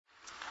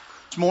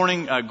This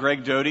morning,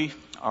 Greg Doty,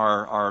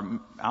 our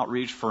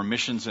outreach for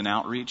missions and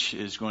outreach,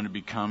 is going to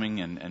be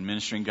coming and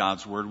ministering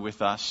God's Word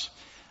with us.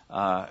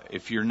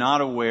 If you're not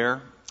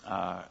aware,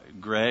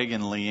 Greg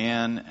and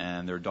Leanne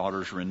and their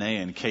daughters Renee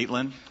and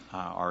Caitlin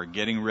are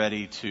getting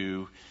ready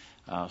to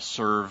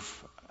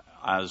serve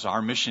as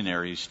our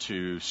missionaries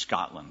to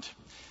Scotland.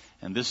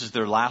 And this is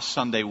their last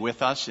Sunday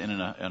with us in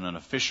an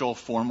official,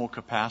 formal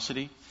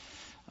capacity.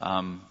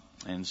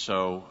 And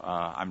so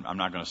I'm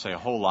not going to say a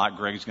whole lot.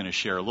 Greg's going to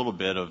share a little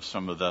bit of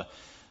some of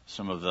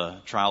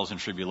the trials and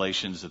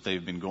tribulations that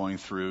they've been going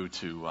through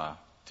to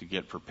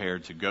get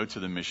prepared to go to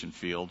the mission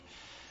field.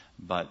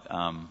 But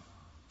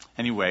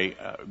anyway,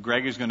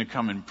 Greg is going to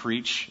come and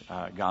preach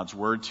God's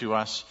Word to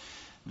us.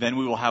 Then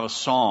we will have a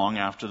song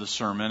after the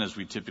sermon, as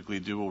we typically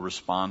do. We'll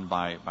respond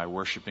by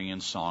worshiping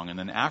in song. And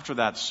then after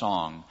that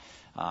song,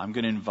 I'm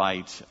going to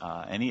invite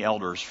any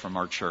elders from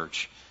our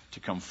church to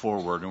come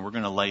forward, and we're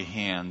going to lay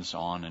hands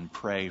on and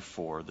pray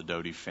for the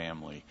Doty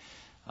family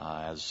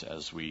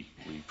as we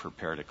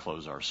prepare to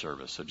close our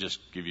service. So just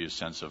give you a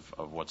sense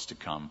of what's to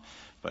come.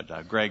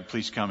 But Greg,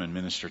 please come and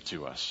minister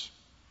to us.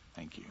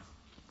 Thank you.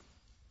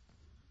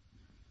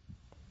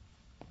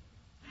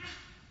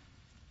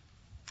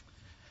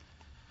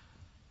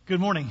 Good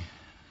morning.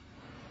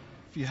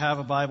 If you have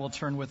a Bible,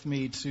 turn with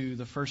me to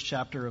the first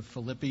chapter of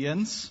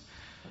Philippians.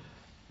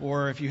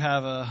 Or if you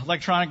have an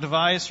electronic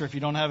device, or if you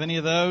don't have any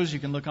of those, you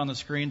can look on the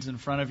screens in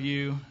front of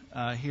you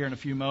here in a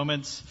few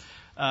moments.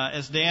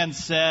 As Dan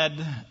said,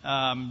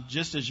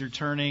 just as you're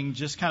turning,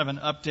 just kind of an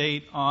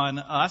update on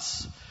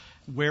us,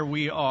 where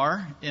we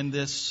are in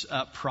this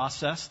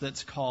process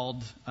that's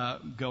called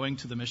going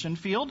to the mission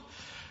field.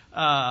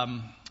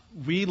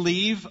 We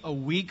leave a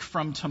week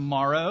from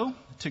tomorrow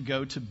to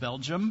go to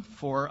Belgium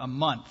for a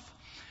month.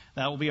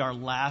 That will be our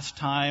last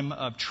time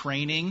of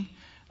training.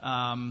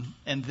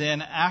 And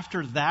then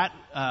after that,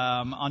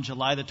 on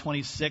July the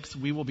 26th,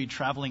 we will be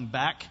traveling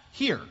back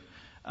here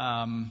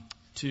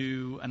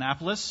to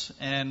Annapolis,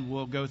 and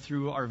we'll go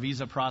through our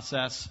visa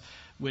process,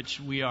 which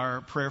we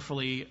are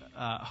prayerfully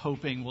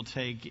hoping will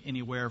take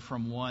anywhere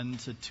from 1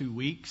 to 2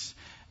 weeks.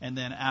 And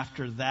then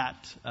after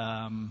that,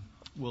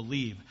 we'll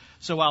leave.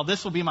 So while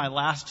this will be my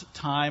last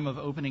time of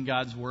opening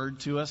God's Word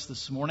to us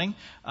this morning,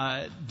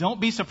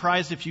 don't be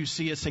surprised if you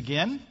see us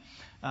again.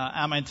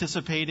 I'm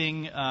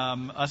anticipating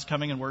us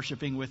coming and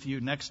worshiping with you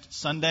next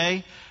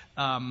Sunday.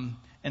 And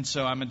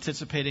so I'm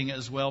anticipating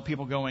as well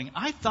people going,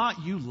 I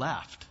thought you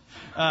left.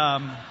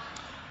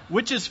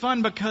 Which is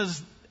fun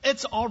because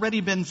it's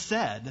already been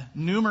said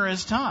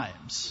numerous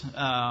times.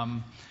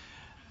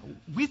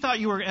 We thought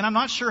you were, and I'm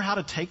not sure how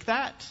to take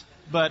that,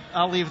 but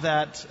I'll leave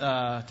that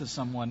to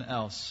someone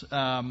else.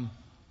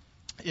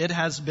 It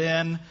has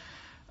been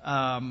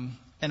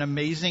an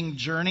amazing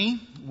journey,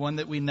 one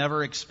that we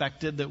never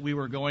expected that we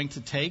were going to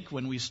take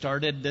when we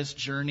started this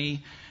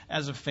journey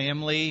as a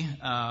family,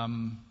 a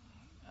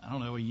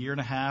year and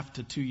a half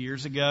to 2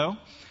 years ago.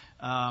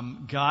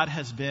 God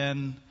has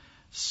been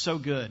so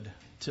good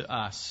to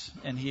us,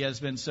 and He has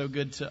been so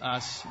good to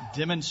us,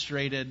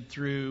 demonstrated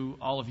through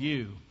all of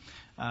you.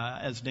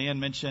 As Dan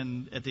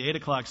mentioned at the 8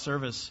 o'clock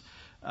service,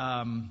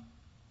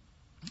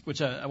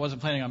 which I wasn't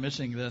planning on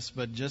mentioning this,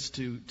 but just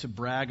to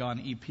brag on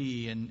EP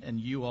and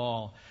you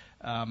all.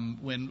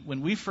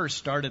 When we first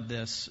started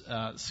this,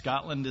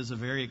 Scotland is a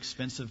very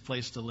expensive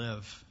place to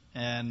live.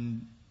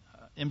 And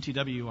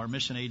MTW, our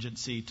mission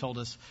agency, told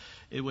us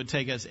it would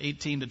take us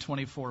 18 to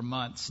 24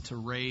 months to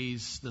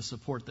raise the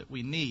support that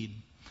we need.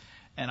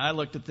 And I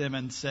looked at them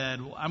and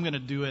said, well, I'm going to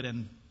do it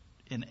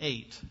in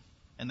 8.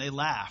 And they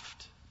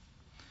laughed.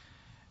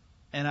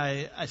 And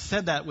I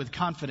said that with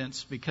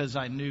confidence because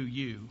I knew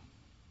you.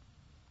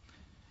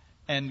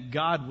 And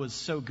God was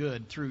so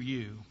good through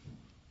you.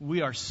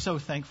 We are so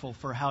thankful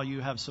for how you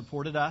have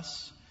supported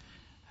us,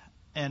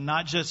 and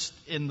not just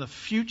in the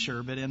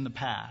future, but in the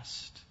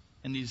past,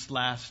 in these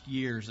last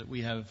years that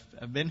we have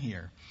been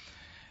here.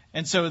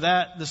 And so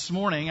that this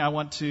morning, I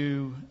want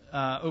to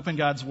open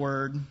God's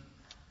Word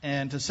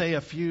and to say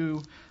a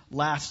few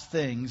last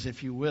things,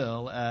 if you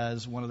will,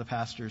 as one of the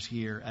pastors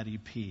here at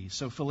EP.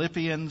 So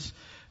Philippians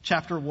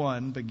chapter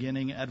 1,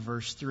 beginning at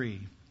verse 3.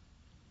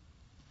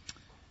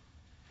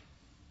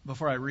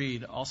 Before I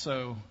read,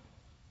 also,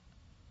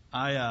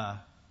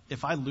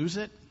 if I lose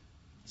it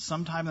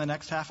sometime in the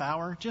next half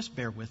hour, just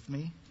bear with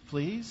me,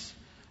 please.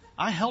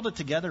 I held it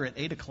together at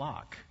 8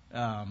 o'clock.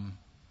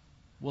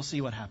 We'll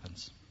see what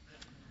happens.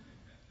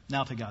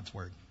 Now to God's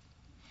Word.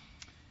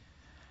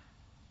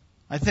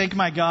 I thank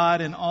my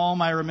God in all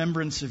my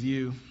remembrance of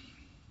you,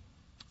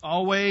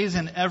 always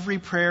in every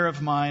prayer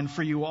of mine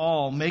for you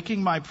all,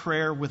 making my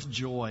prayer with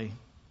joy,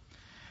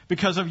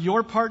 because of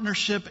your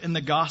partnership in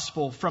the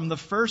gospel from the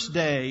first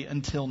day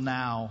until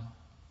now.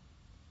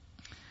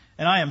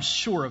 And I am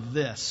sure of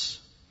this,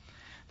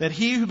 that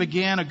he who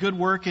began a good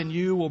work in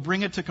you will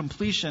bring it to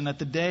completion at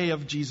the day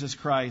of Jesus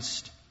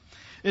Christ.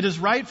 It is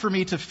right for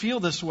me to feel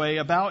this way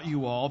about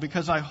you all,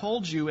 because I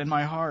hold you in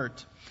my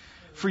heart.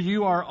 For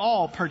you are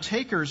all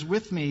partakers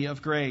with me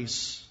of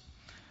grace,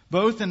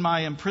 both in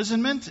my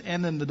imprisonment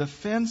and in the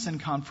defense and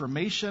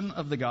confirmation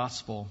of the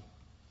gospel.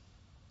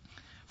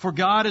 For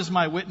God is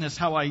my witness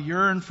how I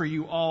yearn for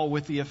you all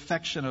with the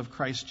affection of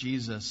Christ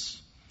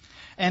Jesus.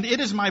 And it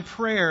is my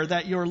prayer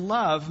that your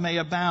love may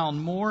abound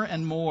more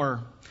and more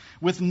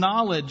with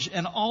knowledge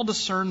and all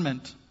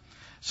discernment,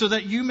 so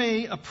that you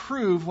may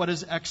approve what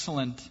is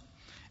excellent,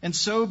 and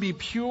so be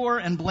pure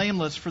and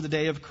blameless for the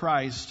day of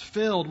Christ,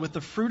 filled with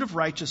the fruit of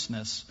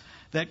righteousness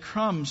that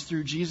comes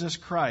through Jesus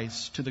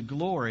Christ to the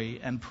glory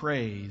and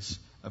praise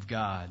of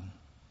God.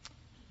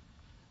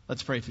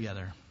 Let's pray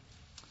together.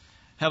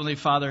 Heavenly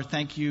Father,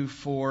 thank you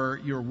for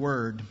your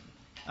word.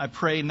 I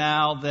pray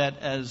now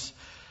that as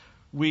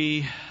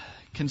we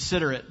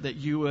consider it, that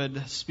you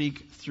would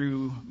speak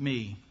through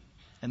me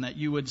and that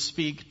you would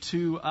speak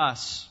to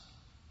us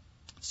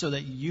so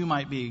that you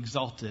might be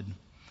exalted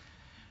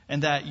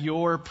and that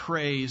your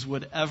praise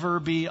would ever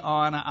be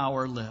on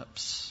our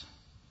lips.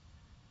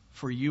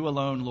 For you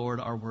alone, Lord,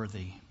 are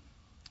worthy.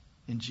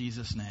 In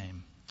Jesus'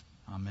 name,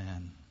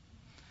 amen.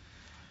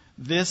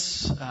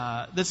 This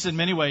in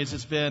many ways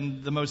has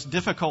been the most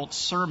difficult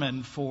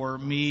sermon for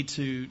me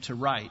to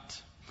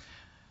write.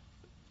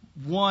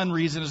 One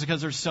reason is because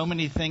there's so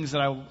many things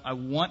that I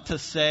want to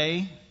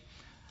say.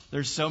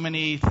 There's so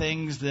many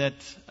things that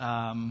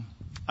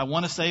I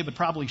want to say but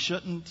probably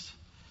shouldn't.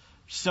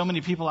 So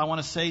many people I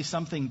want to say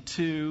something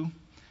to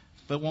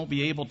but won't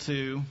be able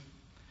to.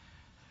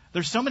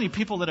 There's so many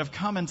people that have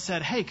come and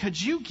said, hey,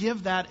 could you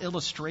give that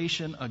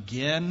illustration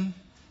again?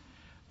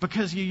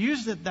 Because you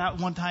used it that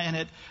one time,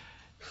 and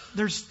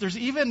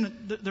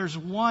there's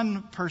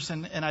one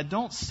person, and I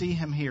don't see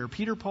him here.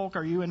 Peter Polk,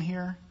 are you in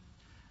here?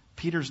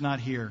 Peter's not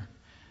here.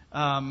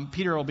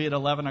 Peter will be at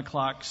 11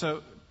 o'clock.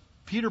 So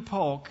Peter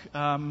Polk,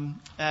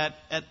 at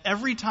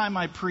every time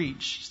I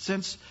preach,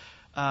 since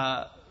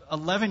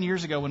 11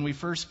 years ago when we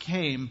first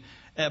came,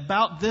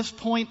 about this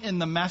point in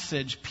the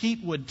message,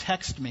 Pete would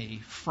text me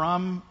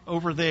from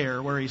over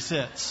there where he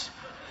sits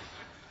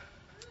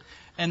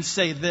and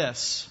say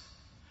this: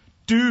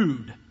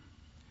 dude,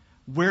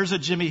 where's a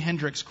Jimi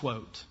Hendrix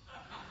quote?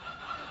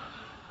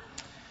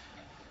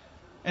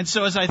 And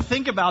so as I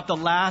think about the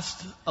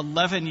last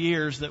 11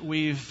 years that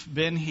we've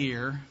been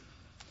here,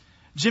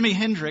 Jimi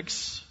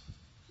Hendrix,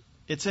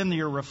 it's in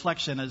your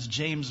reflection as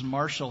James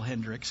Marshall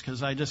Hendrix,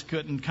 because I just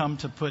couldn't come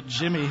to put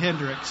Jimi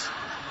Hendrix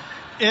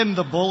in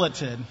the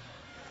bulletin,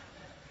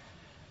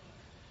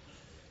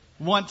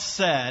 once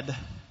said,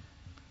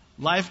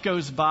 life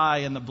goes by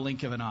in the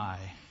blink of an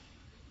eye.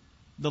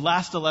 The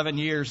last 11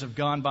 years have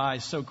gone by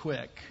so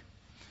quick.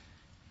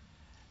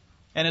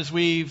 And as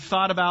we've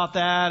thought about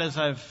that, as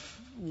I've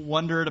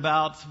wondered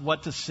about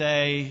what to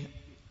say,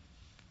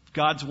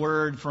 God's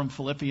word from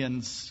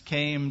Philippians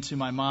came to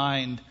my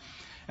mind.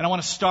 And I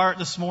want to start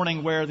this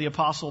morning where the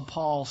Apostle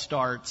Paul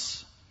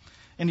starts.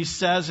 And he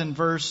says in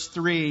verse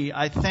 3,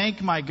 I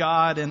thank my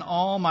God in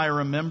all my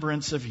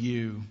remembrance of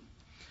you,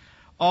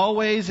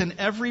 always in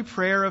every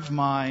prayer of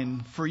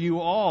mine, for you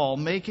all,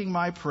 making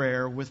my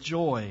prayer with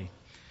joy,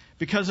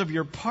 because of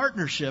your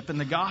partnership in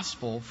the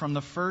gospel from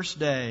the first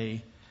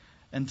day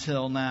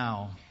until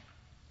now.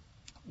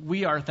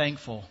 We are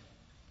thankful.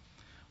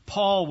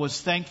 Paul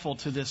was thankful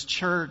to this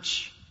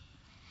church.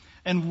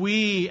 And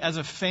we as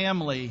a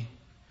family,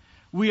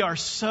 we are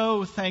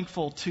so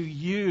thankful to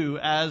you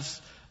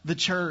as the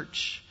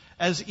church,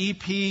 as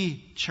EP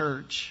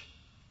Church.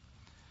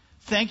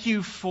 Thank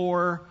you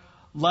for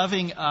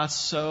loving us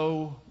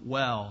so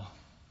well.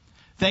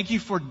 Thank you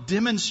for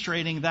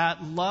demonstrating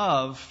that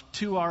love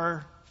to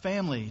our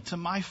family, to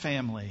my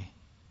family.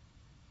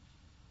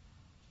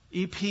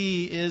 EP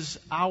is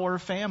our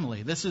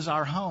family. This is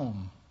our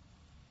home.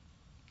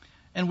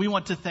 And we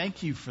want to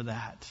thank you for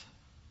that.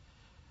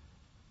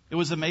 It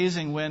was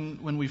amazing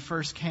when we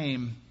first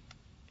came.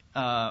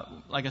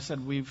 Like I said,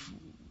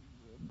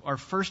 our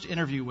first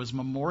interview was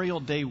Memorial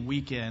Day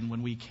weekend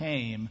when we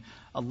came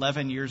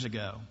 11 years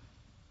ago.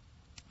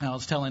 And I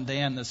was telling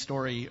Dan this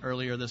story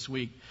earlier this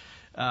week.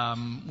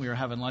 We were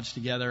having lunch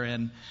together,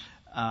 and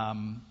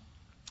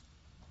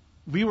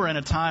we were in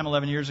a time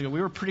 11 years ago,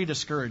 we were pretty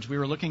discouraged. We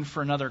were looking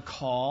for another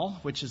call,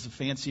 which is a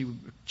fancy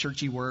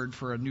churchy word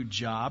for a new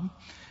job.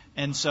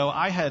 And so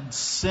I had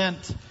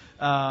sent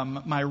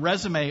my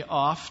resume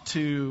off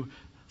to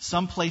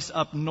someplace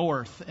up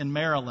north in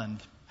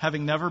Maryland,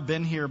 having never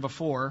been here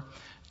before,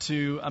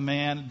 to a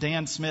man,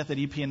 Dan Smith at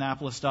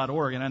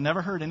epannapolis.org. And I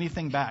never heard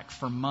anything back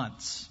for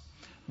months,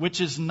 which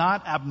is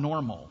not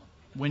abnormal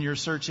when you're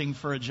searching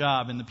for a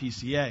job in the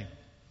PCA.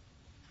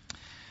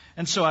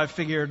 And so I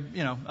figured,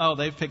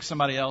 they've picked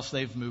somebody else,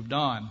 they've moved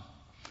on.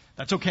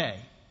 That's okay.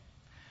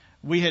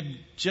 We had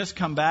just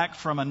come back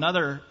from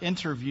another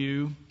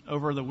interview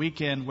over the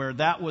weekend where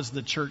that was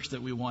the church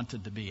that we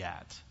wanted to be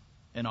at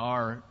in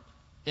our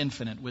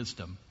infinite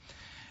wisdom.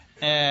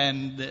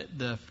 And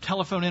the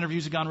telephone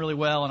interviews had gone really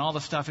well, and all the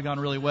stuff had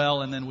gone really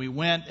well. And then we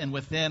went, and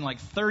within like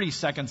 30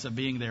 seconds of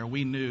being there,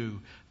 we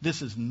knew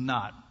this is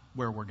not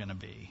where we're going to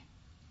be.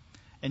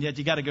 And yet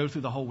you got to go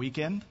through the whole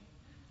weekend.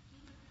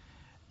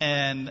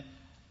 And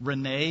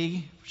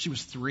Renee, she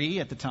was 3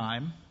 at the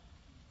time.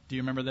 Do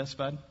you remember this,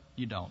 bud?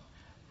 You don't.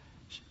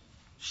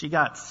 She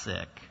got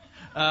sick.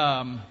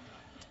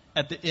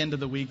 at the end of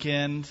the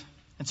weekend.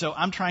 And so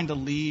I'm trying to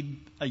lead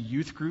a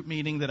youth group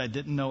meeting that I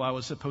didn't know I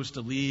was supposed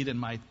to lead, and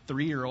my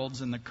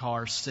 3-year-old's in the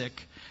car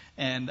sick,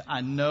 and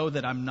I know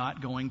that I'm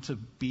not going to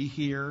be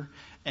here.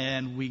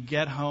 And we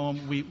get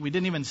home. We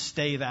didn't even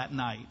stay that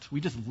night. We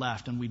just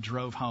left and we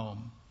drove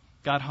home.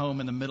 Got home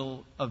in the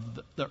middle of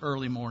the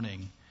early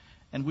morning,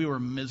 and we were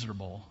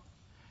miserable.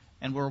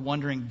 And we're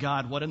wondering,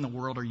 God, what in the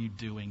world are you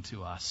doing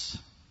to us?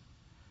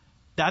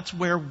 That's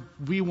where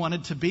we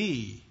wanted to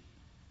be.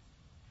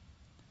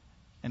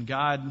 And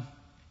God,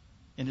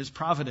 in his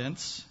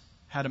providence,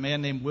 had a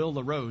man named Will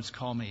LaRose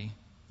call me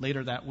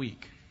later that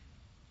week.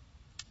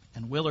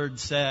 And Willard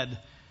said,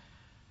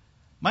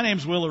 "My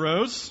name's Will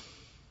LaRose.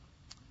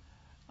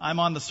 I'm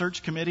on the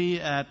search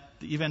committee at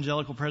the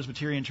Evangelical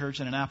Presbyterian Church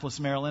in Annapolis,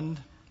 Maryland,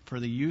 for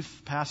the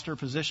youth pastor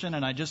position,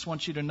 and I just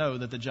want you to know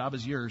that the job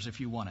is yours if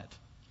you want it."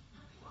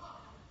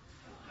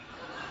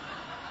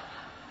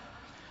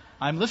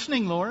 "I'm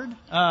listening, Lord."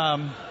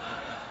 And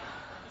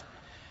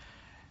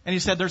he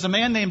said, "There's a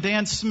man named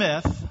Dan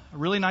Smith, a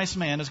really nice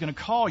man, who's going to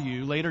call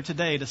you later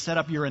today to set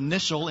up your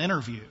initial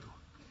interview.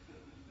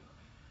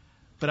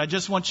 But I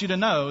just want you to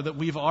know that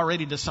we've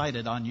already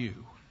decided on you."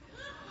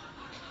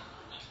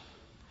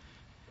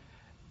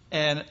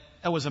 And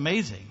it was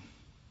amazing.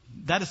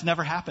 That has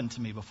never happened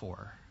to me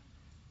before.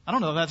 I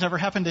don't know if that's ever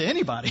happened to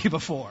anybody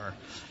before.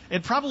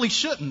 It probably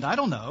shouldn't. I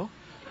don't know.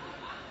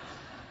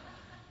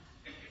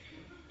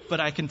 But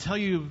I can tell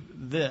you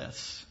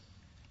this,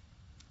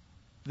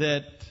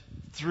 that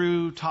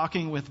through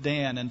talking with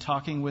Dan and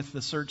talking with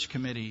the search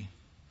committee,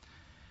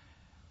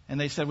 and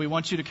they said, "We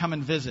want you to come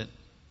and visit."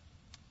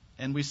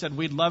 And we said,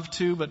 "We'd love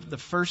to, but the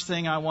first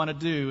thing I want to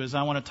do is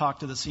I want to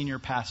talk to the senior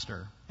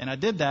pastor." And I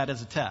did that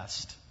as a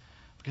test.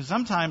 Because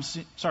sometimes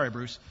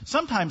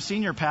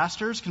senior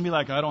pastors can be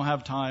like, "I don't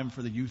have time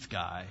for the youth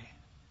guy,"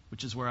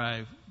 which is where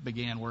I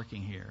began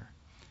working here.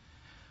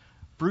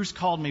 Bruce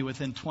called me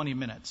within 20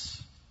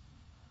 minutes.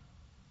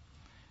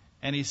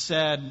 And he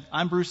said,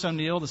 "I'm Bruce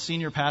O'Neill, the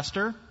senior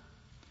pastor.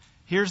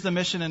 Here's the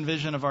mission and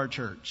vision of our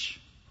church."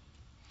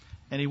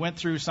 And he went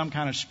through some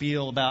kind of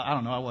spiel about, I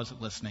don't know, I wasn't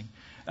listening.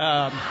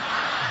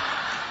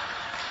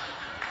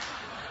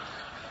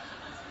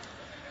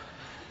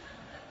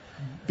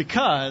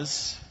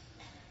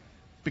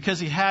 Because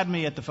he had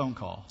me at the phone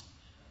call.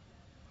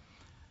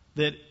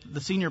 That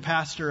the senior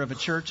pastor of a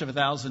church of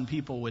 1,000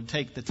 people would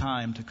take the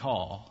time to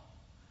call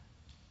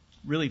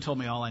really told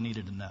me all I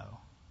needed to know.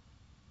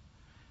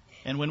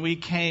 And when we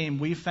came,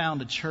 we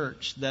found a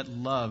church that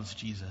loves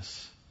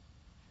Jesus,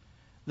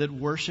 that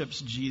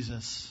worships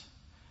Jesus.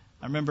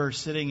 I remember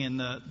sitting in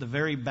the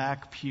very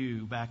back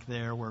pew back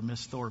there where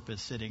Miss Thorpe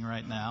is sitting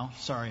right now.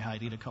 Sorry,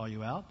 Heidi, to call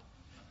you out.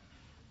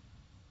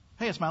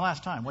 Hey, it's my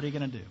last time. What are you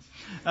going to do?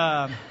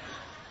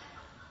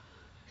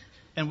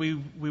 And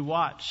we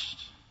watched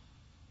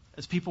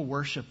as people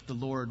worshiped the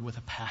Lord with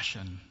a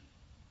passion,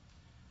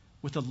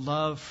 with a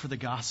love for the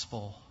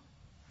gospel.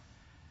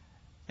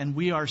 And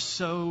we are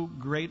so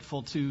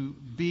grateful to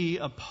be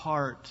a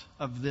part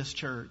of this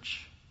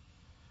church,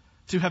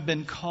 to have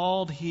been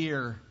called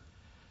here,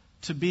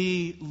 to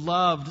be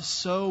loved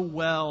so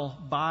well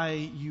by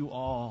you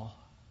all.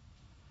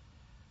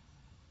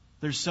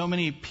 There's so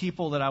many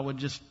people that I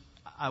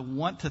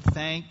want to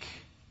thank,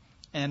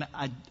 and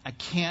I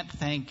can't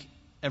thank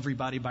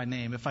everybody by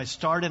name. If I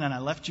started and I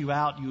left you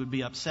out, you would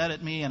be upset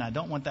at me, and I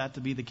don't want that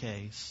to be the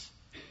case.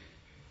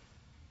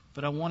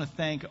 But I want to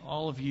thank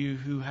all of you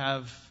who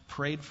have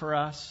prayed for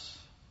us,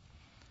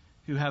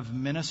 who have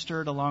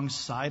ministered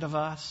alongside of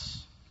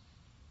us,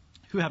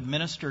 who have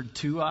ministered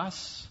to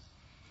us.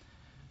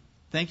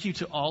 Thank you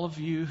to all of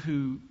you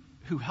who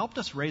helped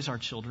us raise our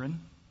children.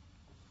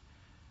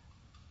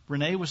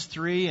 Renee was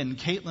 3 and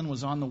Caitlin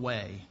was on the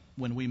way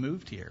when we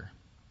moved here.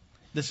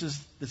 This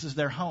is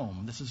their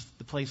home. This is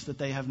the place that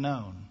they have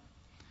known.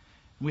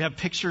 We have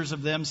pictures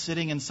of them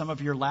sitting in some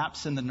of your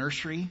laps in the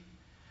nursery,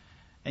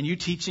 and you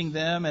teaching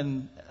them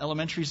in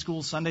elementary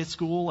school, Sunday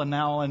school, and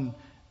now in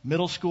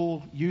middle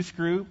school youth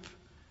group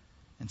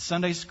and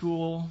Sunday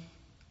school.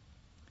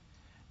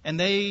 And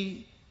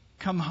they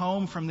come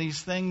home from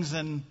these things,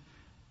 and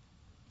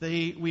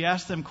we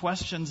ask them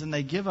questions, and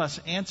they give us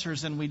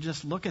answers, and we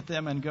just look at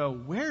them and go,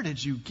 "Where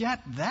did you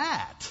get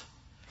that?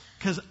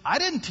 Because I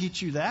didn't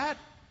teach you that.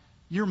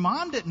 Your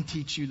mom didn't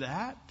teach you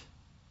that.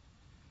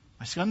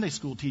 My Sunday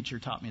school teacher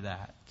taught me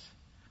that.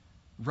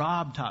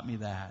 Rob taught me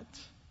that.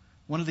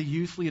 One of the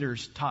youth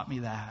leaders taught me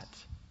that."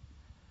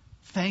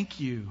 Thank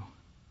you.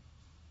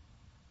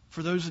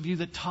 For those of you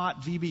that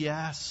taught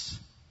VBS,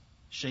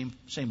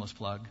 shameless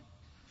plug.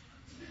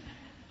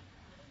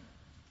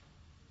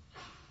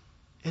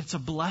 It's a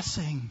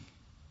blessing.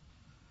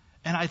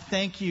 And I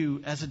thank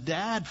you as a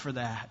dad for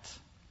that.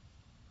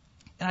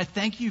 And I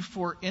thank you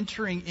for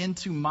entering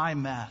into my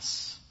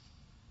mess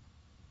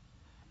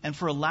and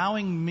for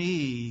allowing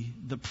me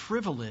the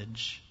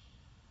privilege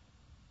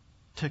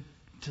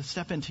to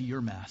step into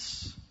your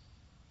mess.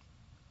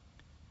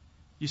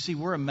 You see,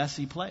 we're a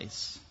messy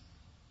place.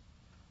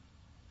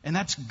 And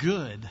that's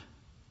good.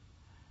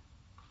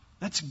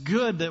 That's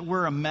good that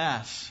we're a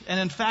mess. And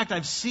in fact,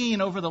 I've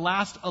seen over the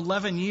last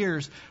 11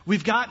 years,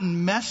 we've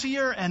gotten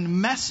messier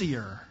and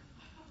messier.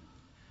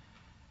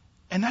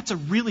 And that's a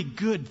really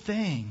good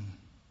thing.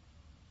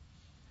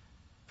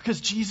 Because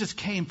Jesus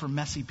came for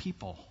messy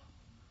people.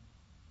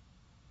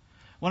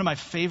 One of my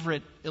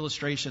favorite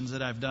illustrations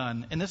that I've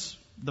done, and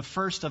the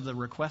first of the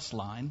request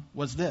line,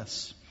 was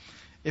this.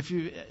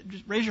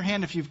 Just raise your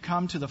hand if you've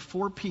come to the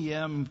 4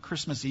 p.m.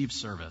 Christmas Eve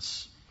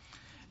service.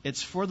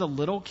 It's for the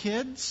little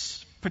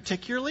kids,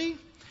 particularly,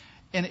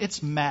 and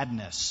it's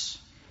madness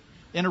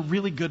in a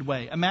really good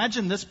way.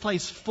 Imagine this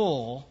place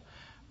full,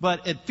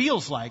 but it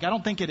feels like, I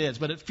don't think it is,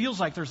 but it feels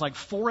like there's like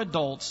 4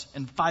 adults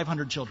and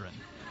 500 children.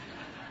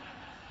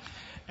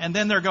 And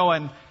then they're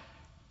going,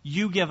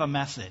 you give a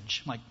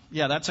message. I'm like,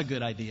 yeah, that's a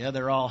good idea.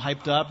 They're all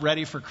hyped up,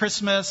 ready for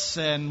Christmas,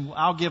 and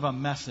I'll give a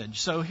message.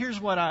 So here's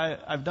what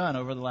I've done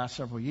over the last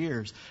several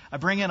years. I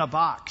bring in a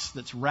box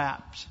that's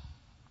wrapped.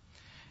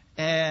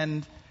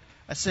 And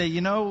I say,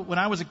 when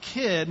I was a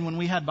kid, when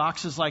we had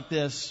boxes like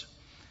this,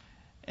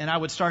 and I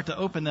would start to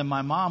open them,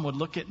 my mom would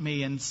look at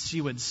me and she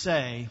would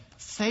say,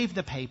 save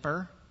the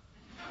paper.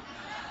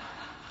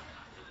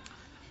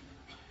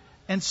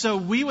 And so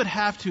we would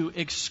have to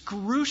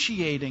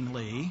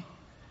excruciatingly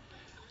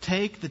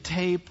take the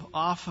tape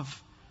off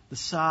of the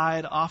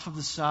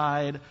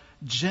side,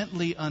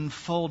 gently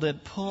unfold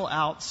it, pull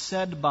out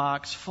said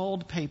box,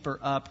 fold paper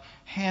up,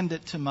 hand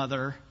it to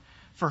Mother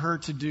for her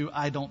to do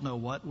I don't know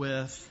what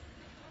with.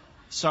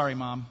 Sorry,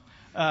 Mom.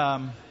 As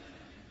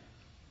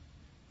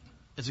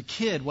a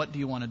kid, what do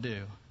you want to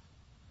do?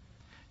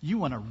 You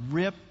want to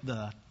rip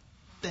the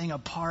thing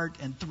apart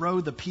and throw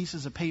the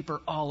pieces of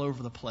paper all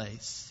over the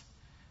place.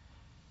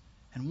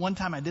 And one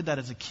time I did that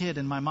as a kid,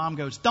 and my mom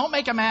goes, don't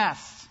make a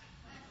mess.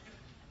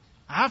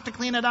 I have to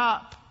clean it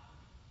up.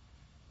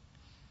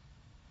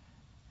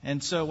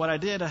 And so what I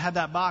did, I had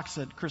that box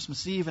at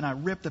Christmas Eve, and I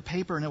ripped the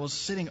paper, and it was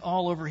sitting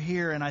all over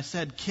here. And I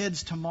said,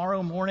 kids,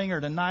 tomorrow morning or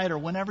tonight or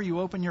whenever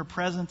you open your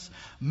presents,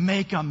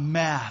 make a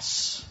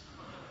mess.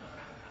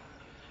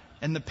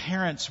 And the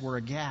parents were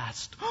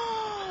aghast.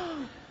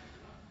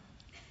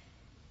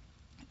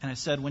 And I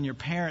said, when your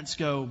parents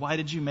go, why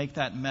did you make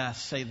that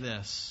mess? Say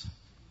this: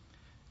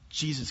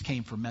 Jesus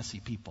came for messy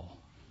people.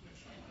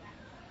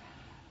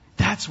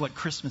 That's what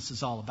Christmas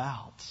is all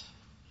about.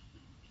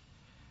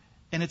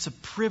 And it's a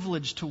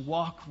privilege to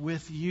walk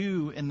with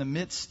you in the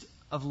midst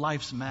of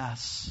life's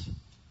mess.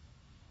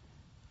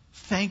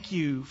 Thank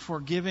you for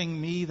giving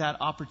me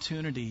that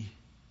opportunity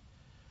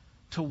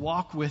to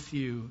walk with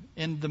you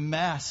in the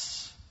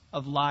mess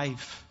of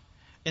life,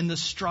 in the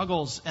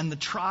struggles and the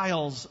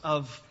trials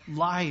of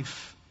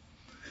life.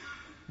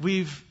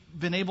 We've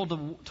been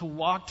able to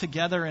walk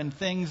together in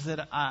things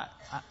that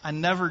I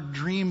never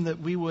dreamed that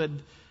we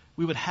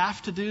would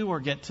have to do or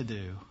get to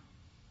do.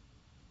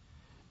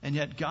 And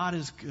yet God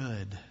is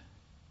good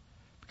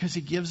because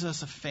He gives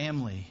us a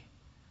family,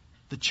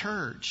 the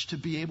church, to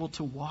be able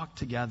to walk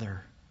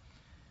together.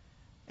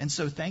 And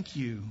so thank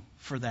you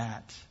for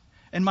that.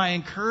 And my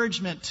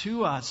encouragement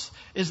to us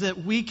is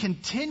that we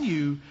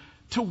continue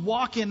to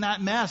walk in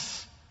that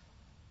mess.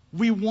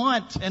 We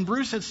want, and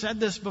Bruce has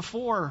said this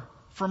before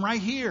from right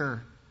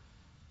here,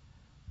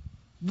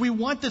 we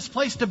want this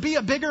place to be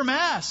a bigger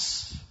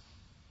mess.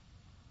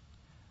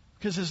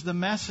 Because as the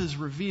mess is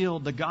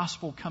revealed, the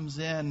gospel comes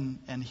in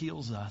and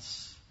heals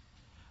us.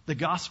 The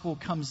gospel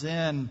comes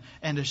in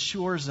and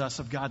assures us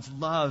of God's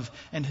love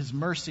and His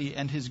mercy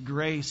and His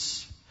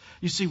grace.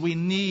 You see, we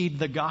need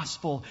the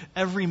gospel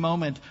every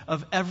moment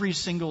of every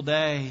single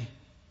day.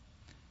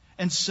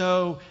 And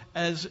so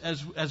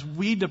as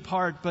we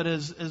depart, but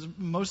as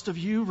most of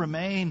you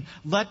remain,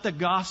 let the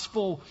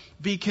gospel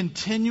be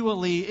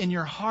continually in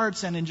your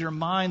hearts and in your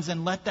minds,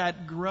 and let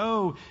that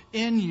grow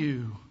in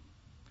you.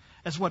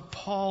 As what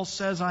Paul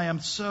says, I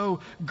am so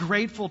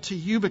grateful to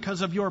you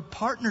because of your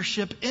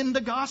partnership in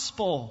the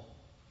gospel.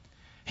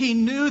 He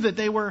knew that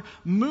they were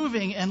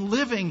moving and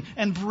living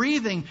and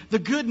breathing the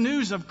good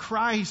news of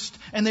Christ,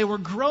 and they were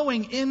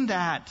growing in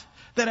that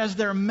as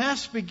their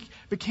mess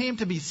became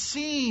to be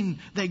seen,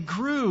 they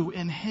grew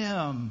in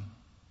Him.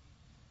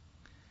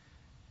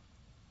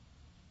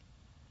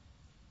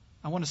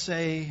 I want to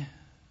say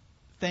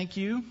thank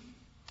you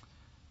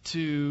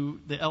to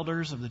the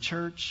elders of the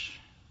church,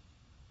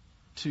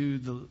 to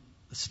the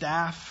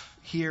staff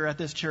here at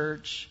this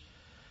church,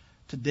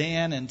 to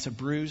Dan and to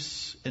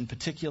Bruce in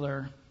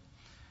particular.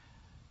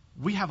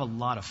 We have a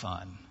lot of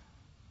fun.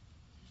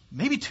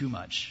 Maybe too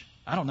much.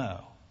 I don't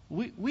know.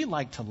 We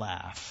like to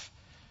laugh.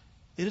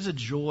 It is a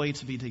joy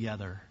to be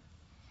together.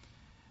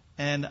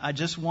 And I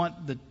just want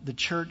the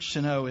church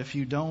to know, if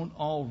you don't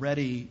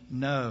already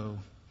know,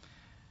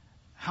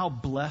 how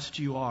blessed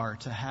you are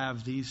to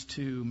have these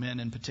two men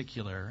in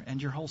particular,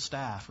 and your whole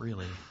staff,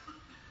 really,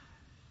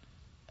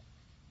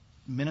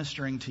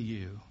 ministering to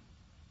you.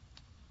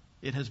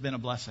 It has been a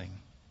blessing.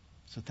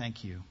 So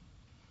thank you.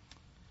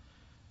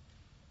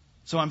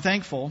 So I'm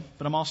thankful,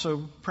 but I'm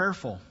also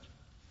prayerful.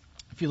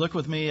 If you look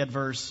with me at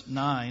verse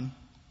 9,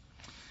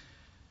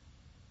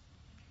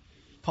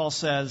 Paul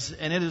says,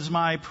 and it is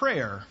my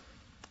prayer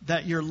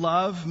that your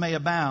love may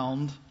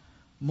abound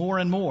more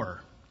and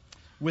more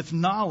with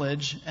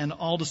knowledge and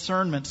all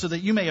discernment, so that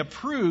you may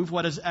approve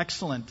what is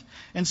excellent,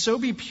 and so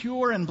be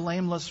pure and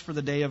blameless for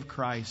the day of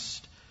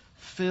Christ,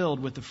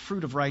 filled with the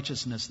fruit of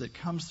righteousness that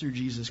comes through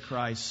Jesus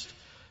Christ,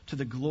 to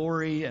the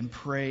glory and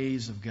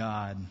praise of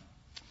God.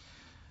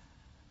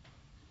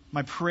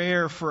 My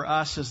prayer for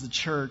us as the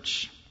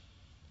church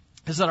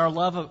is that our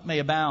love may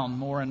abound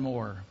more and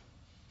more.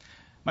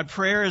 My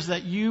prayer is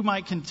that you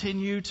might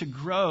continue to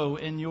grow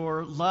in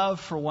your love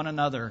for one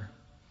another.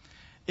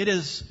 It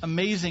is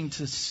amazing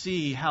to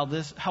see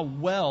how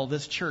well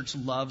this church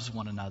loves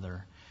one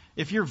another.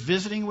 If you're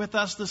visiting with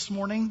us this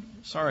morning,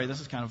 sorry,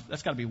 that's got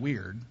to be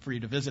weird for you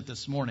to visit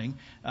this morning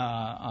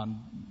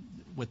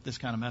with this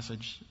kind of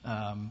message.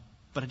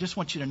 But I just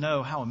want you to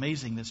know how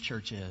amazing this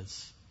church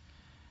is.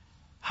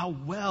 How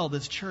well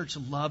this church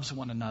loves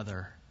one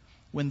another.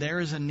 When there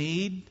is a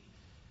need,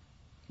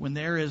 when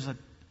there is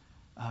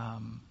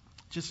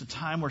just a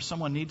time where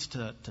someone needs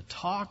to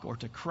talk or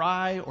to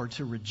cry or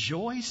to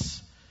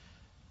rejoice,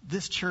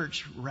 this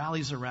church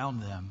rallies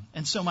around them.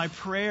 And so my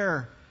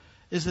prayer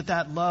is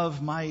that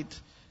love might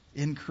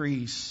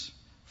increase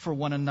for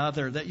one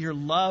another, that your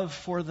love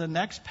for the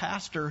next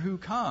pastor who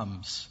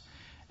comes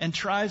and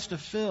tries to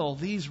fill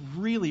these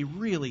really,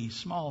 really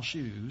small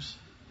shoes,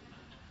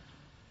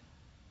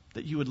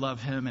 that you would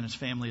love him and his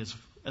family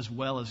as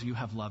well as you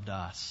have loved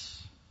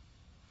us.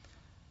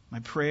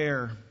 My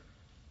prayer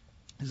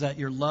is that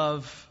your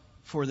love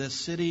for this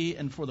city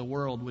and for the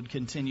world would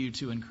continue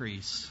to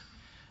increase.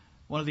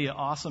 One of the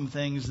awesome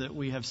things that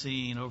we have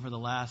seen over the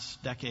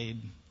last decade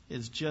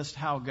is just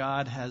how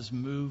God has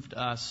moved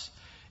us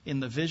in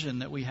the vision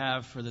that we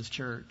have for this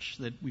church,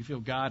 that we feel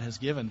God has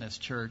given this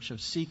church, of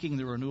seeking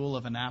the renewal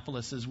of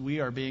Annapolis as we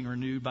are being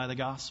renewed by the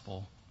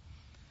gospel.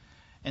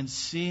 And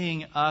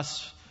seeing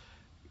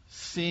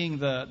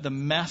the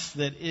mess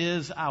that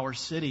is our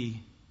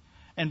city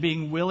and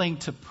being willing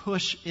to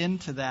push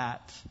into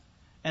that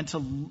and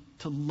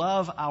to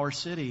love our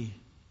city.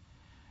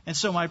 And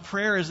so my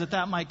prayer is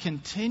that might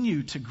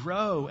continue to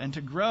grow, and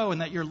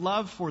that your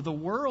love for the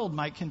world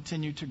might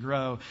continue to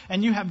grow.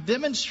 And you have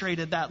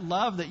demonstrated that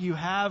love that you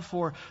have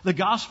for the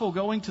gospel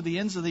going to the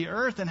ends of the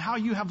earth, and how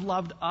you have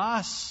loved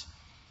us,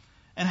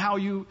 and how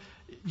you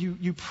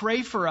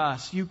pray for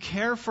us, you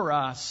care for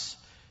us.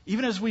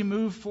 Even as we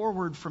move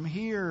forward from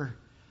here,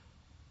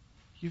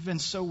 you've been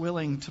so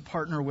willing to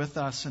partner with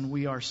us, and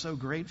we are so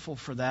grateful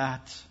for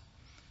that.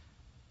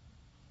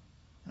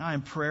 And I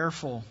am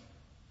prayerful,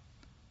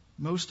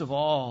 most of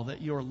all,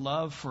 that your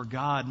love for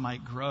God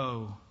might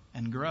grow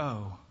and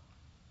grow.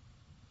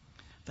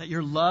 That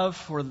your love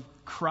for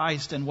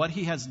Christ and what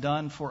he has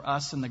done for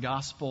us in the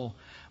gospel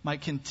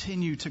might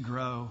continue to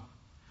grow.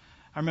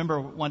 I remember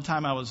one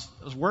time I was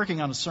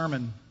working on a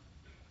sermon,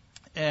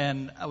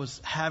 and I was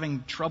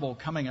having trouble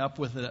coming up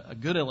with a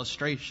good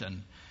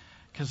illustration.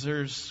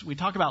 Because we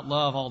talk about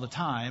love all the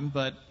time,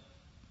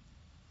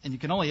 and you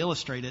can only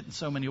illustrate it in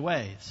so many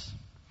ways.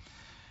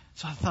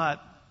 So I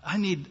thought, I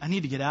need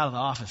to get out of the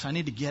office. I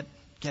need to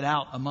get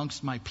out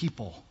amongst my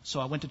people. So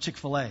I went to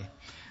Chick-fil-A.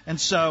 And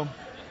so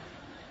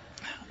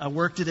I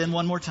worked it in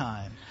one more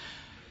time.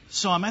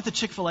 So I'm at the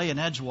Chick-fil-A in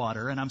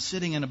Edgewater, and I'm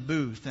sitting in a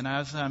booth. And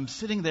as I'm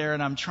sitting there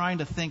and I'm trying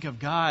to think of,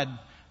 God,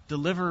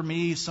 deliver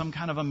me some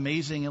kind of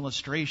amazing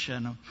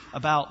illustration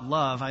about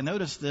love, I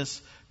noticed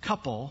this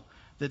couple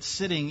that's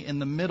sitting in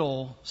the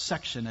middle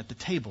section at the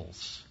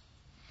tables.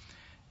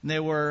 And they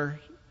were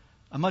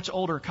a much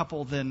older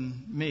couple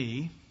than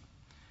me.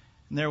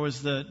 And there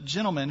was the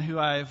gentleman who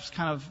I've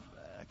kind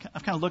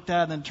of looked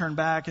at and then turned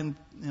back, and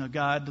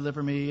God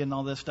deliver me and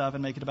all this stuff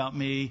and make it about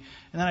me.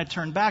 And then I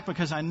turned back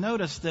because I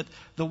noticed that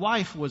the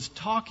wife was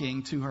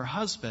talking to her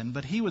husband,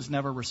 but he was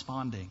never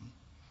responding.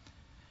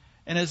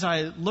 And as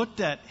I looked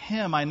at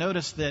him, I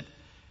noticed that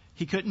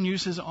he couldn't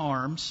use his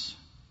arms.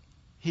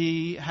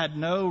 He had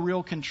no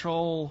real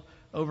control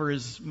over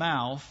his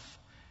mouth,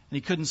 and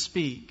he couldn't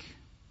speak.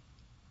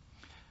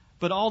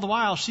 But all the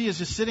while, she is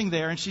just sitting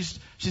there, and she's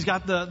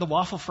got the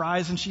waffle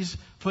fries, and she's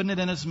putting it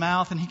in his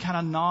mouth, and he kind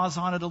of gnaws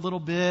on it a little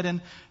bit.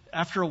 And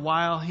after a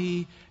while,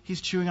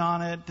 he's chewing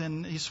on it,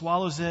 and he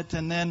swallows it.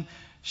 And then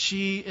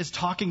she is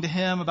talking to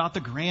him about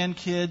the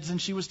grandkids,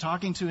 and she was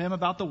talking to him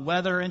about the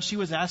weather, and she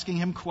was asking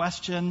him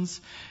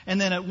questions. And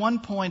then at one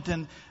point,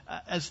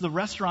 as the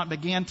restaurant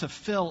began to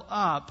fill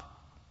up,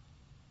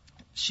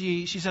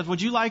 she said,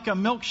 "Would you like a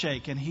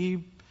milkshake?" And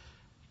he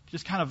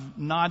just kind of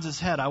nods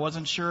his head. I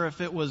wasn't sure if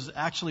it was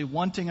actually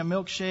wanting a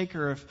milkshake,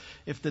 or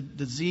if the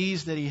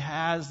disease that he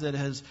has that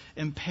has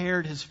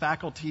impaired his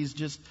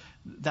faculties,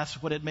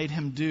 that's what it made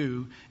him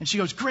do. And she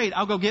goes, "Great,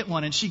 I'll go get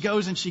one." And she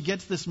goes and she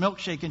gets this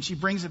milkshake, and she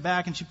brings it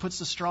back, and she puts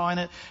the straw in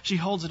it. She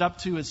holds it up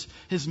to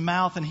his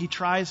mouth, and he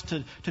tries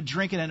to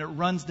drink it, and it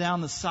runs down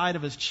the side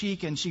of his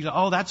cheek. And she goes,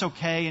 "Oh, that's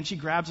okay." And she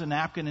grabs a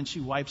napkin and she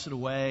wipes it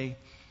away.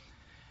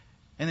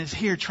 And it's,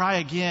 "Here, try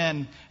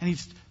again." And he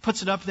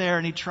puts it up there,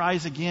 and he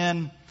tries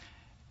again.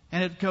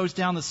 And it goes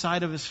down the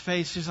side of his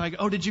face. She's like,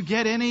 "Oh, did you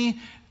get any?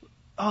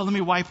 Oh, let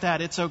me wipe that.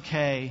 It's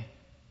okay."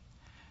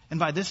 And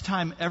by this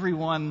time,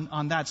 everyone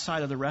on that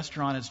side of the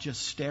restaurant is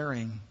just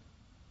staring.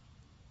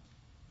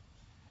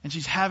 And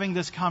she's having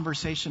this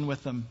conversation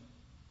with them.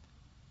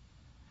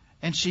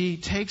 And she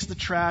takes the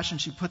trash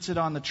and she puts it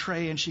on the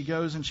tray and she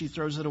goes and she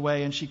throws it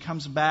away and she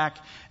comes back.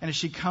 And as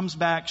she comes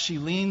back, she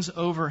leans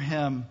over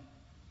him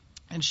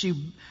and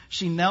she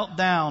knelt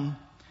down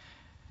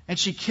and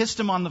she kissed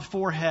him on the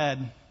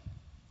forehead.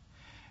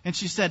 And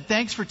she said,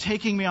 "Thanks for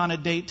taking me on a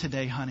date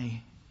today,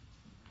 honey.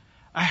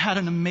 I had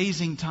an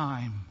amazing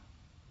time."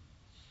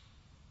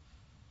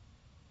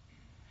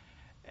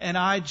 And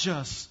I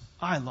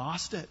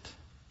lost it.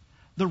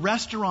 The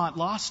restaurant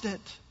lost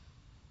it.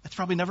 That's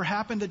probably never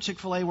happened at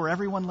Chick-fil-A where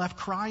everyone left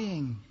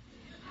crying.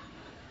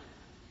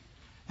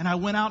 And I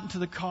went out into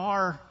the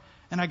car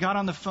and I got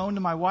on the phone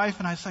to my wife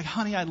and I was like,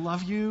 "Honey, I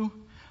love you.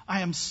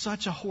 I am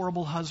such a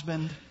horrible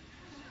husband.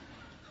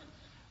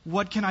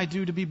 What can I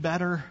do to be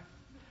better?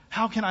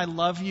 How can I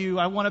love you?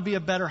 I want to be a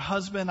better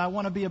husband. I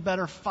want to be a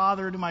better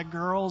father to my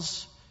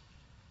girls.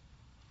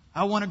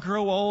 I want to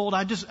grow old."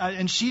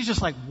 And she's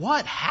just like,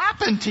 "What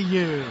happened to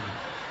you?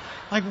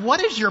 Like,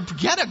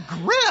 get a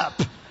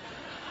grip."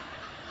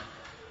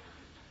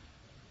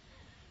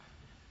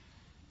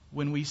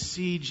 When we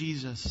see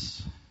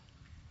Jesus,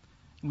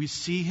 we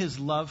see his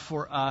love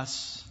for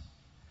us,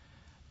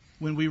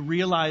 when we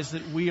realize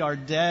that we are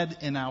dead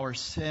in our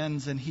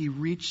sins and he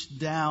reached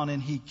down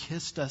and he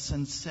kissed us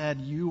and said,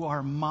 "You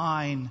are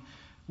mine,"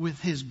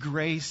 with his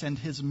grace and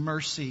his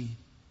mercy.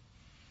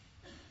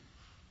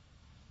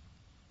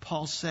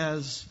 Paul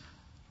says,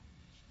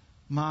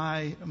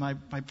 my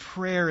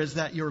prayer is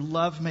that your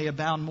love may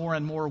abound more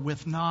and more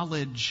with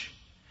knowledge,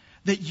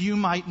 that you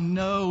might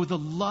know the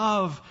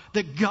love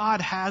that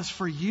God has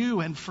for you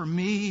and for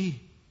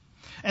me,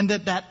 and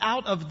that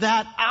out of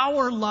that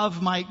our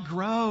love might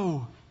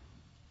grow,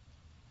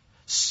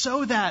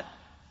 so that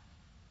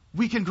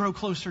we can grow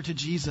closer to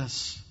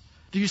Jesus.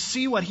 Do you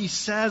see what he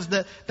says?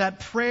 That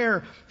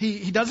prayer,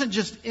 he doesn't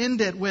just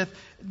end it with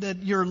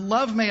that your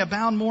love may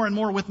abound more and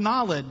more with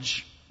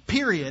knowledge.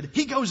 Period.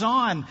 He goes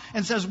on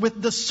and says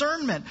with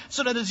discernment,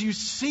 so that as you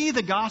see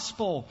the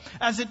gospel,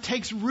 as it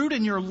takes root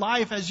in your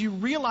life, as you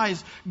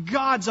realize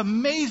God's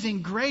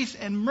amazing grace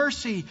and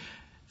mercy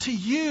to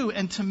you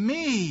and to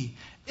me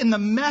in the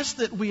mess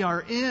that we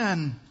are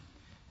in,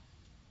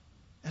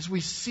 as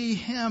we see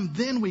him,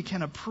 then we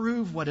can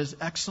approve what is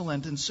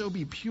excellent and so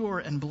be pure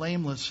and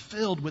blameless,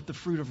 filled with the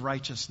fruit of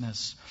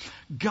righteousness.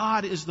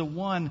 God is the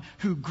one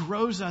who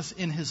grows us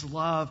in his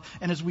love.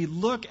 And as we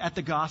look at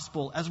the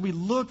gospel, as we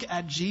look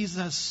at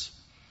Jesus,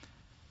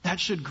 that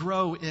should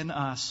grow in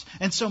us.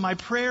 And so my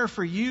prayer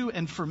for you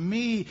and for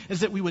me is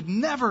that we would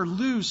never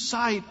lose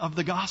sight of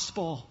the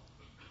gospel.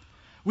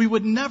 We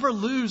would never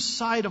lose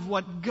sight of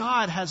what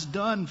God has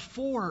done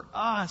for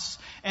us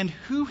and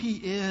who he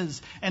is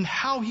and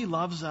how he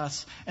loves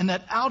us, and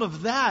that out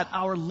of that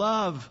our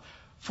love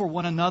for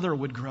one another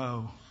would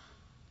grow.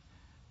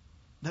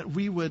 That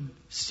we would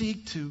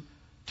seek to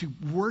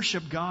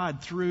worship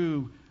God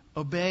through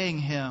obeying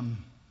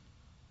him.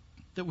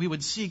 That we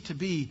would seek to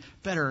be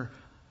better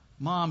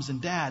moms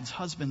and dads,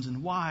 husbands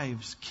and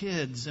wives,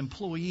 kids,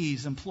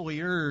 employees,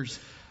 employers,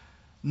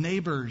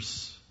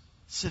 neighbors,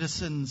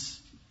 citizens.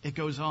 It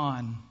goes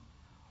on,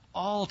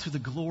 all to the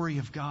glory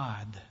of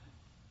God.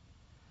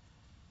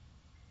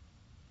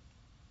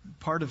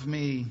 Part of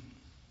me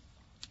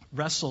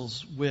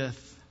wrestles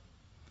with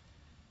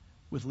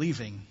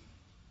leaving.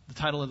 The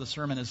title of the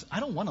sermon is, I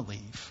don't want to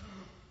leave.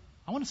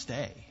 I want to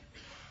stay.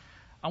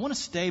 I want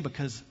to stay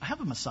because I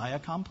have a Messiah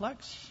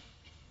complex.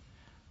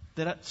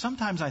 That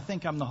sometimes I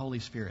think I'm the Holy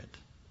Spirit.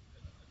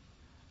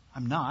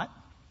 I'm not,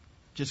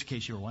 just in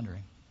case you were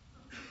wondering.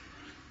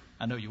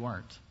 I know you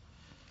weren't.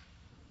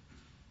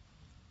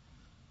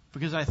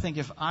 Because I think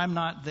if I'm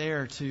not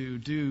there to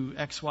do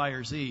X, Y,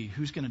 or Z,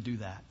 who's going to do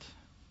that?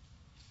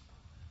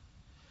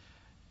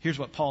 Here's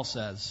what Paul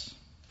says.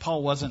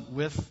 Paul wasn't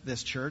with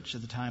this church at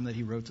the time that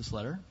he wrote this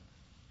letter.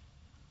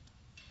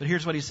 But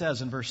here's what he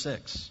says in verse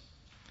 6.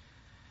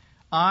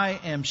 I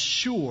am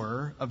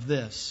sure of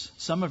this.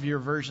 Some of your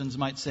versions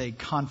might say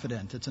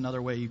confident. It's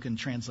another way you can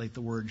translate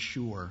the word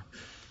sure.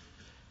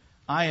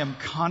 I am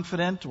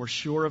confident or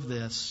sure of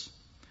this,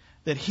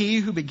 that he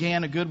who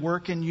began a good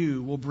work in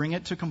you will bring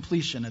it to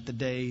completion at the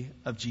day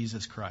of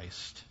Jesus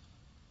Christ.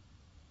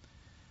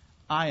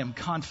 I am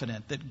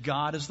confident that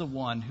God is the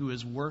one who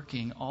is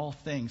working all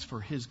things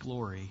for his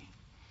glory.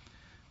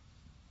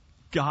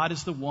 God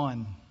is the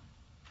one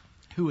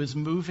who is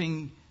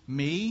moving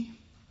me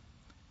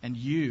and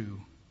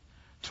you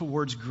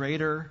towards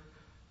greater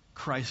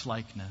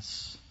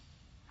Christ-likeness.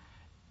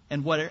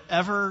 And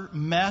whatever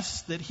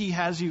mess that he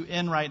has you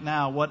in right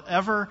now,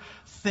 whatever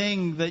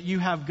thing that you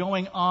have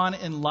going on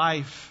in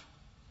life,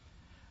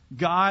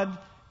 God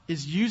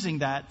is using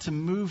that to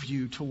move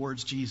you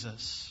towards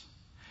Jesus.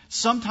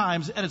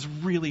 Sometimes, and it's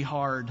really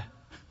hard,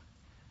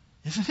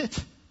 isn't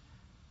it?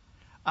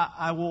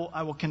 I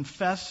will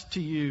confess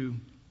to you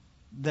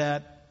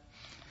that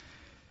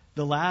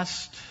the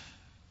last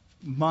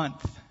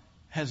month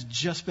has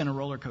just been a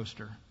roller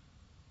coaster.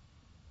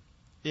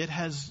 It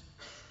has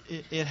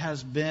it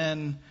has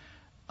been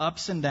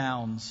ups and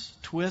downs,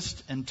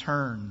 twists and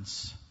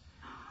turns.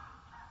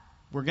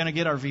 We're going to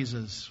get our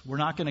visas. We're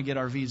not going to get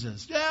our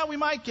visas. Yeah, we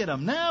might get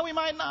them. No, we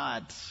might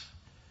not.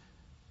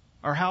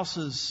 Our house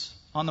is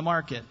on the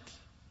market.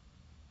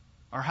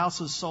 Our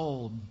house is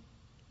sold.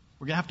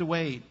 We're going to have to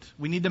wait.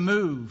 We need to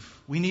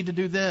move. We need to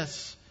do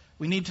this.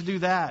 We need to do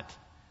that.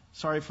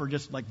 Sorry for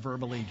just like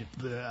verbally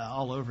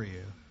all over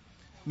you.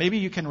 Maybe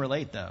you can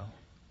relate though.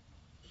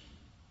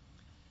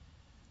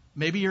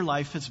 Maybe your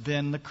life has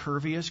been the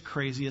curviest,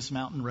 craziest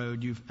mountain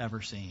road you've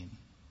ever seen.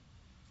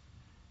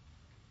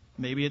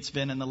 Maybe it's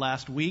been in the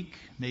last week.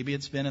 Maybe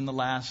it's been in the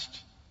last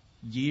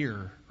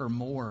year or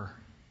more.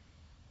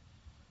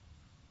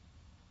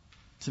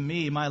 To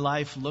me, my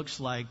life looks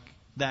like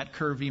that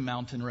curvy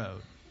mountain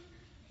road.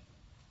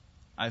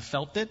 I've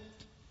felt it,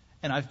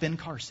 and I've been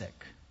carsick.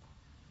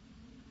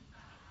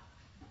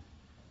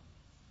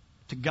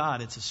 To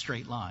God, it's a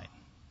straight line.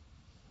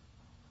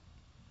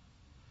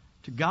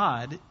 To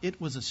God, it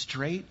was a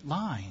straight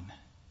line.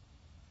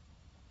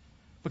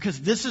 Because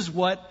this is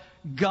what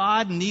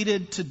God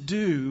needed to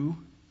do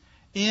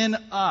in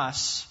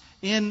us,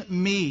 in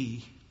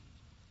me.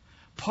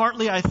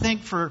 Partly, I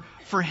think, for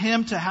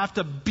Him to have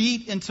to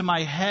beat into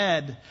my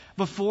head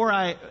before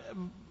I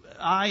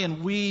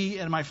and we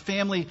and my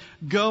family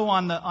go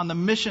on the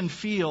mission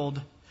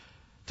field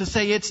to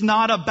say it's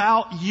not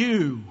about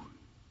you.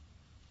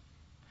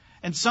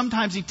 And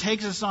sometimes He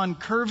takes us on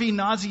curvy,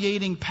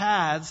 nauseating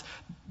paths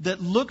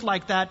that look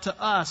like that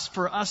to us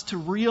for us to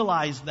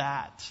realize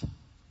that.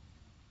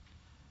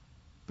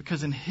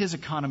 Because in His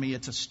economy,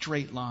 it's a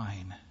straight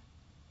line.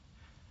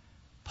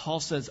 Paul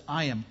says,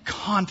 I am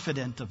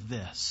confident of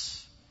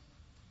this.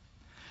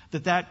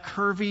 That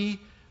curvy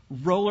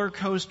roller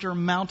coaster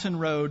mountain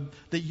road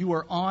that you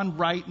are on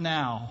right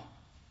now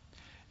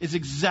is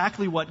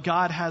exactly what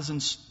God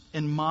has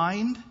in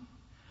mind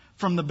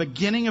from the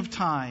beginning of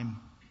time,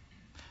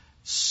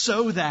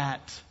 so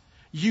that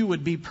you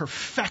would be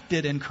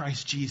perfected in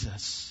Christ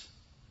Jesus.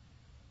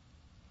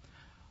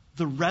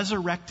 The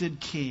resurrected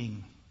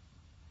King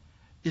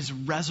is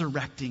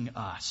resurrecting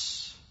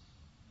us.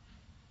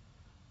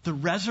 The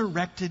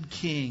resurrected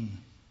King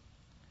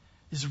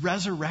is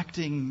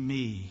resurrecting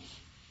me.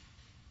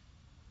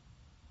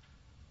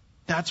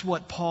 That's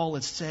what Paul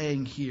is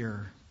saying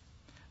here.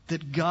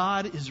 That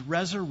God is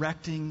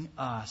resurrecting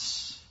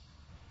us.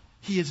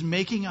 He is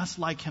making us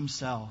like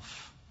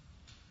Himself.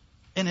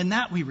 And in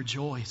that we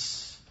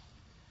rejoice.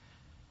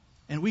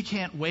 And we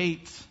can't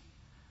wait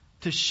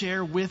to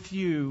share with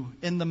you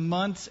in the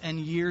months and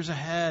years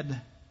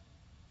ahead,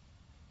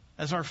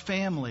 as our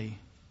family,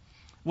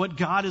 what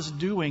God is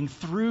doing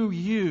through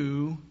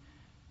you,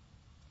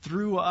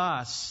 through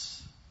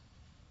us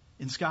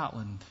in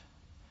Scotland.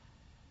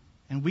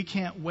 And we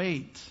can't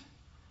wait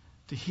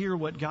to hear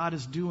what God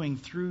is doing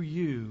through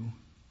you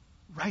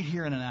right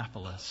here in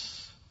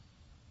Annapolis.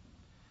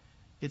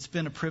 It's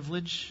been a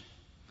privilege.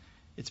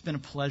 It's been a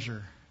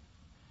pleasure.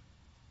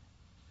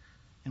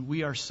 And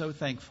we are so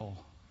thankful.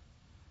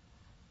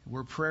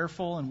 We're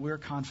prayerful and we're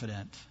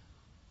confident.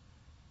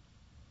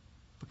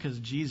 Because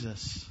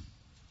Jesus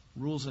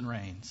rules and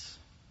reigns.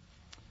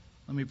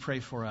 Let me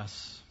pray for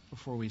us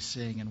before we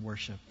sing and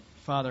worship.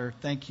 Father,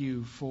 thank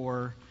you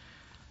for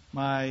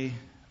my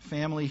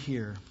family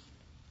here.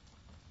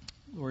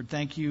 Lord,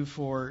 thank you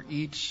for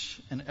each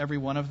and every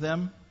one of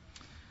them.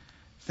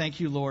 Thank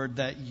you, Lord,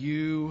 that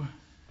you,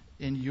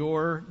 in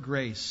your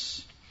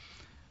grace,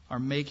 are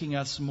making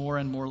us more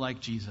and more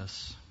like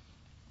Jesus.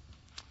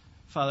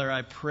 Father,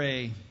 I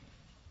pray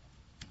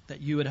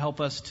that you would help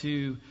us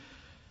to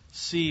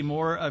see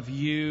more of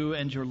you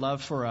and your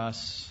love for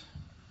us,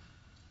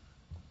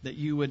 that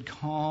you would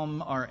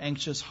calm our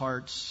anxious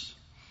hearts,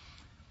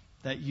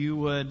 that you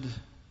would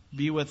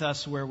be with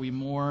us where we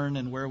mourn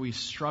and where we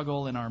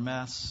struggle in our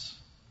mess,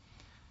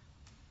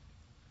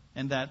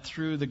 and that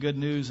through the good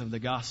news of the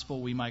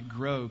gospel we might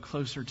grow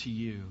closer to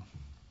you,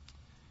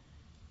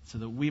 so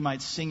that we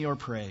might sing your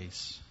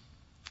praise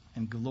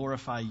and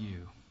glorify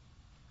you.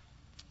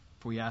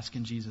 For we ask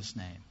in Jesus'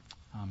 name.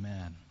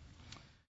 Amen.